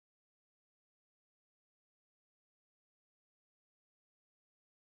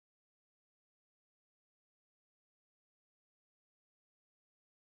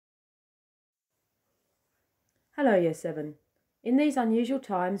Hello Year 7. In these unusual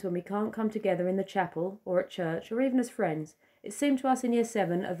times when we can't come together in the chapel or at church or even as friends, it seemed to us in Year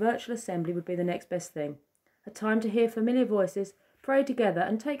 7 a virtual assembly would be the next best thing. A time to hear familiar voices, pray together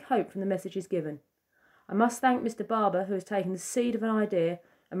and take hope from the messages given. I must thank Mr. Barber who has taken the seed of an idea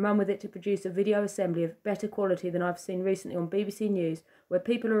and run with it to produce a video assembly of better quality than I've seen recently on BBC News, where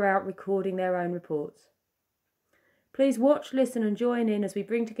people are out recording their own reports. Please watch, listen and join in as we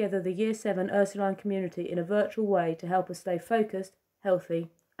bring together the Year 7 Ursuline community in a virtual way to help us stay focused, healthy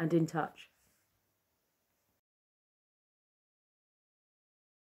and in touch.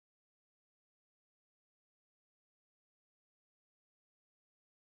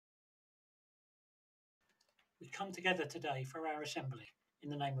 We come together today for our assembly in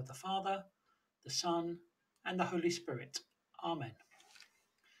the name of the Father, the Son and the Holy Spirit. Amen.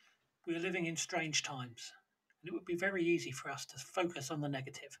 We are living in strange times, and it would be very easy for us to focus on the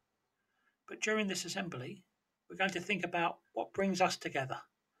negative. But during this assembly, we're going to think about what brings us together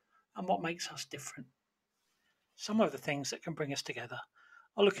and what makes us different. Some of the things that can bring us together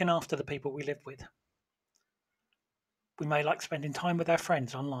are looking after the people we live with. We may like spending time with our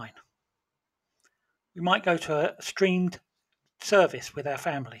friends online. We might go to a streamed service with our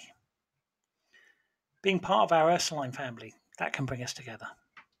family. Being part of our Ursuline family, that can bring us together.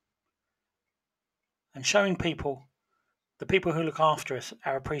 And showing people, the people who look after us,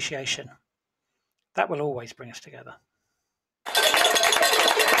 our appreciation, that will always bring us together.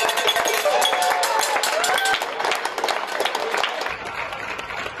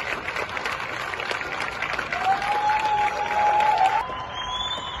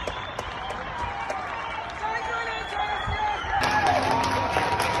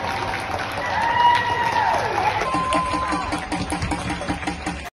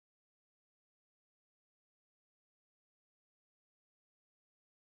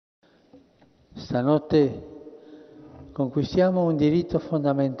 Stanotte conquistiamo un diritto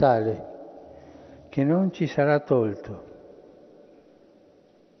fondamentale che non ci sarà tolto,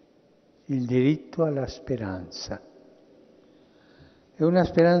 il diritto alla speranza. È una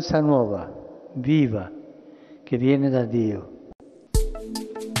speranza nuova, viva, che viene da Dio.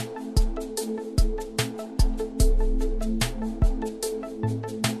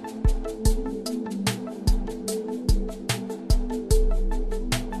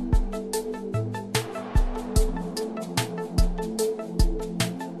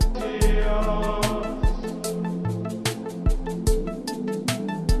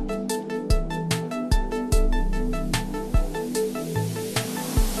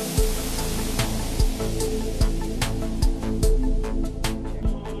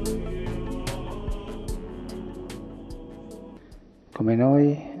 Come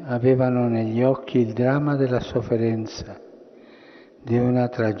noi, avevano negli occhi il dramma della sofferenza, di una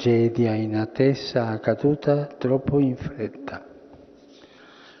tragedia inattesa accaduta troppo in fretta.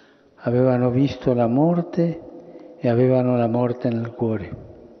 Avevano visto la morte e avevano la morte nel cuore.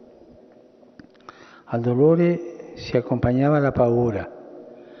 Al dolore si accompagnava la paura.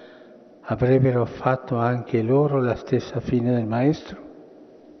 Avrebbero fatto anche loro la stessa fine del Maestro?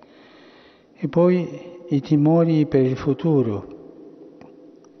 E poi i timori per il futuro,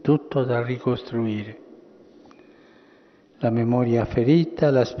 tutto da ricostruire. La memoria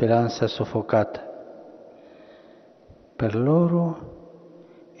ferita, la speranza soffocata. Per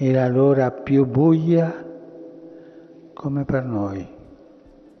loro era l'ora più buia come per noi.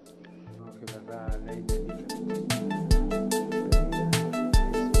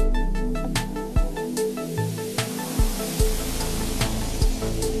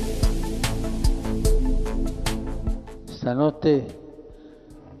 Stanotte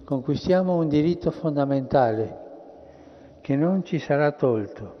conquistiamo un diritto fondamentale che non ci sarà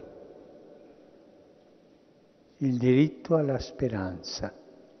tolto, il diritto alla speranza.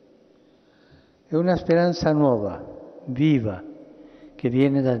 È una speranza nuova, viva, che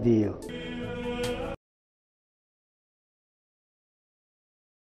viene da Dio.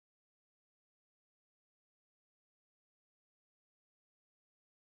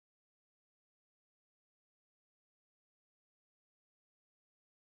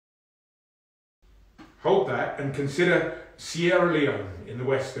 Hold that and consider Sierra Leone in the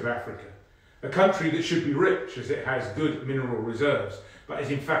west of Africa, a country that should be rich as it has good mineral reserves, but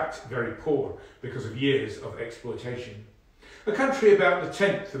is in fact very poor because of years of exploitation. A country about the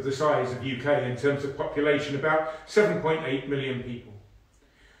 10th of the size of UK in terms of population, about 7.8 million people.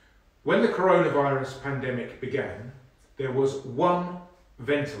 When the coronavirus pandemic began, there was one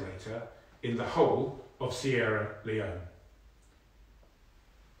ventilator in the whole of Sierra Leone.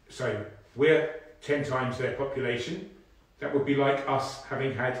 So we're 10 times their population. That would be like us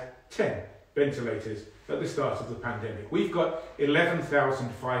having had 10 ventilators at the start of the pandemic. We've got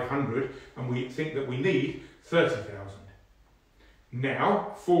 11,500 and we think that we need 30,000.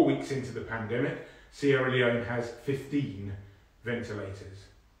 Now, 4 weeks into the pandemic, Sierra Leone has 15 ventilators.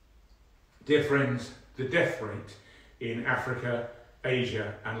 Dear friends, the death rate in Africa,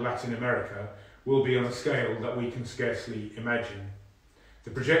 Asia and Latin America will be on a scale that we can scarcely imagine.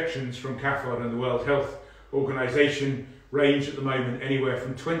 The projections from CAFOD and the World Health Organization range at the moment anywhere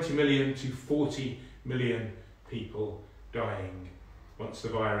from 20 million to 40 million people dying once the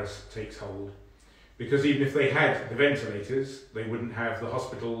virus takes hold. Because even if they had the ventilators, they wouldn't have the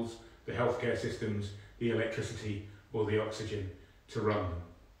hospitals, the healthcare systems, the electricity or the oxygen to run them.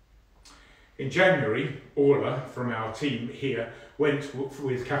 In January, Orla from our team here went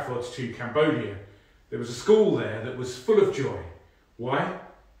with CAFODs to Cambodia. There was a school there that was full of joy. Why?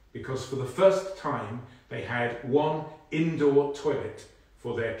 Because for the first time they had one indoor toilet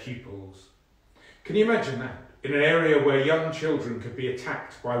for their pupils. Can you imagine that? In an area where young children could be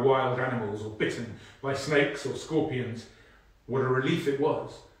attacked by wild animals or bitten by snakes or scorpions, what a relief it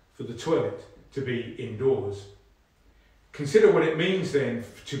was for the toilet to be indoors. Consider what it means then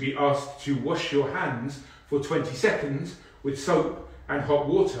to be asked to wash your hands for 20 seconds with soap and hot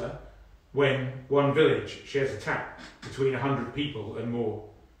water when one village shares a tap between 100 people and more,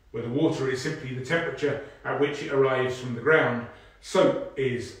 where the water is simply the temperature at which it arrives from the ground. Soap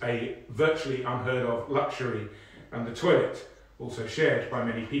is a virtually unheard of luxury, and the toilet, also shared by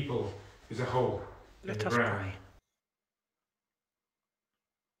many people, is a hole in the ground. Pray.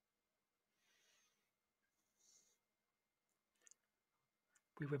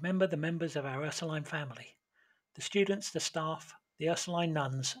 We remember the members of our Ursuline family, the students, the staff, the Ursuline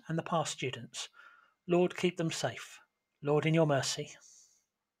nuns and the past students. Lord, keep them safe. Lord, in your mercy.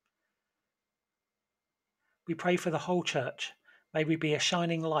 We pray for the whole church. May we be a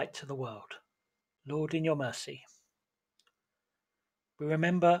shining light to the world. Lord, in your mercy. We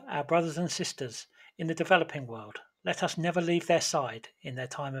remember our brothers and sisters in the developing world. Let us never leave their side in their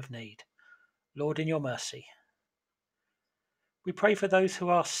time of need. Lord, in your mercy. We pray for those who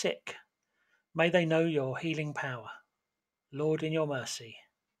are sick. May they know your healing power. Lord, in your mercy.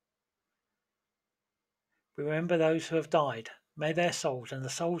 We remember those who have died. May their souls and the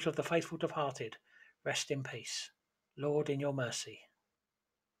souls of the faithful departed rest in peace. Lord, in your mercy.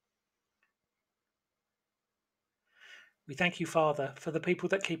 We thank you, Father, for the people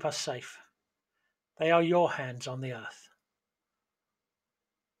that keep us safe. They are your hands on the earth.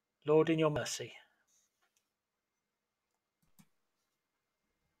 Lord, in your mercy.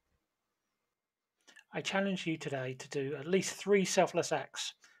 I challenge you today to do at least 3 selfless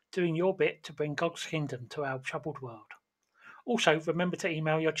acts, doing your bit to bring God's kingdom to our troubled world. Also, remember to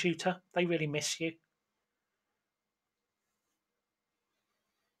email your tutor. They really miss you.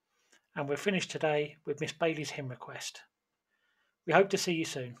 And we're finished today with Miss Bailey's hymn request. We hope to see you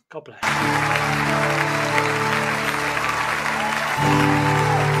soon. God bless.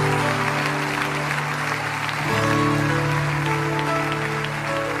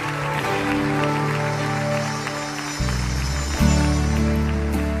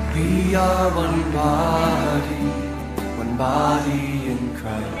 We are one body in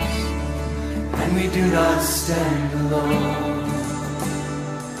Christ, and we do not stand alone.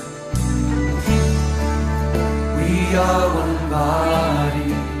 We are one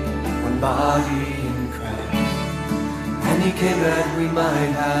body in Christ, and He came that we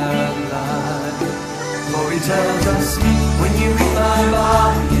might have life. For He tells us, when you eat my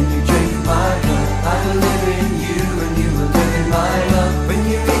body and you drink my blood, I will live in you and you will live in my love. When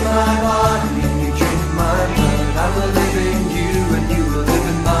you eat my body and you drink my blood, I will live in you and you will live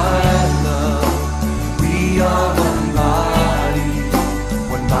in my love. We are one body in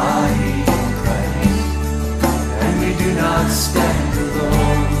Christ, and we do not stand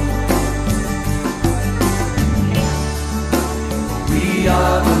alone. We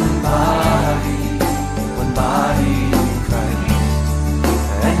are one body in Christ,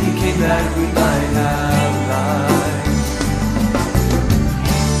 and He came that we might have life.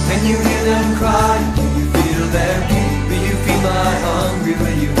 Can you hear them cry? Can you feel their pain? Will you feel my hunger?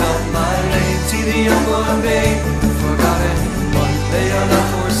 Will you help my pain? See the unborn babe, the forgotten one. They are not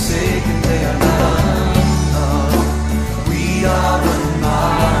forsaken, they are not unknown. We are one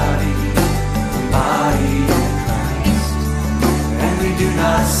body in Christ, and we do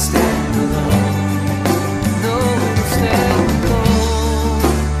not stand alone. No, we stand alone.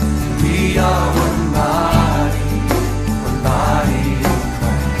 We are one body in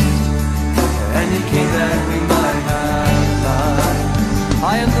Christ, and He came that we might have life. I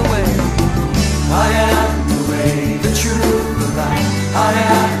am the way, the truth, the light. I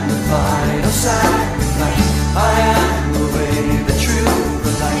am the final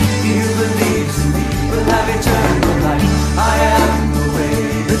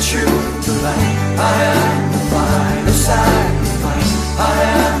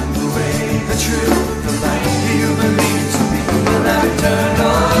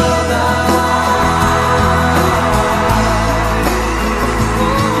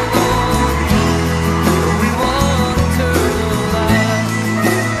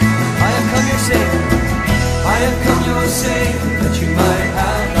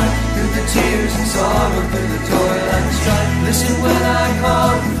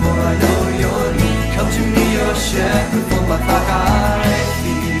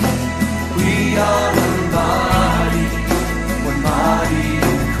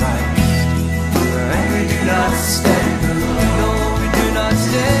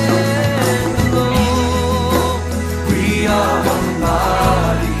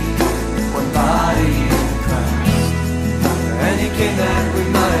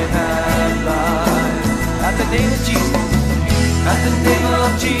name of Jesus. At the name of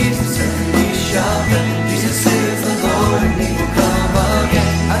Jesus, every knee shall bend. Jesus is the Lord, and He will come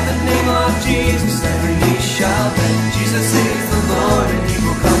again. At the name of Jesus, every knee shall bend. Jesus is the Lord, and He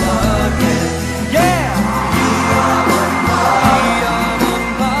will come again. Yeah! We are one body. We are one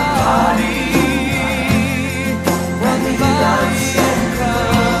body. One body in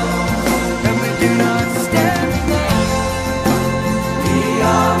Christ, and we do not stand alone. We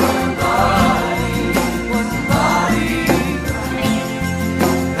are one body, one body.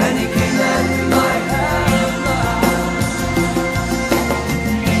 And He came that we might have life.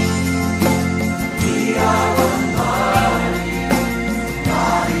 We are one body,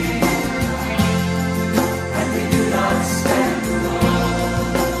 body. And we do not stand alone.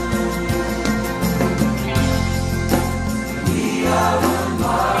 We are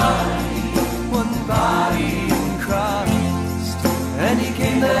one body in Christ. And He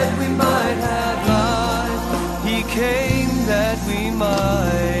came that we might have life. He came that we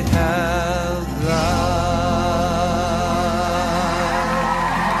might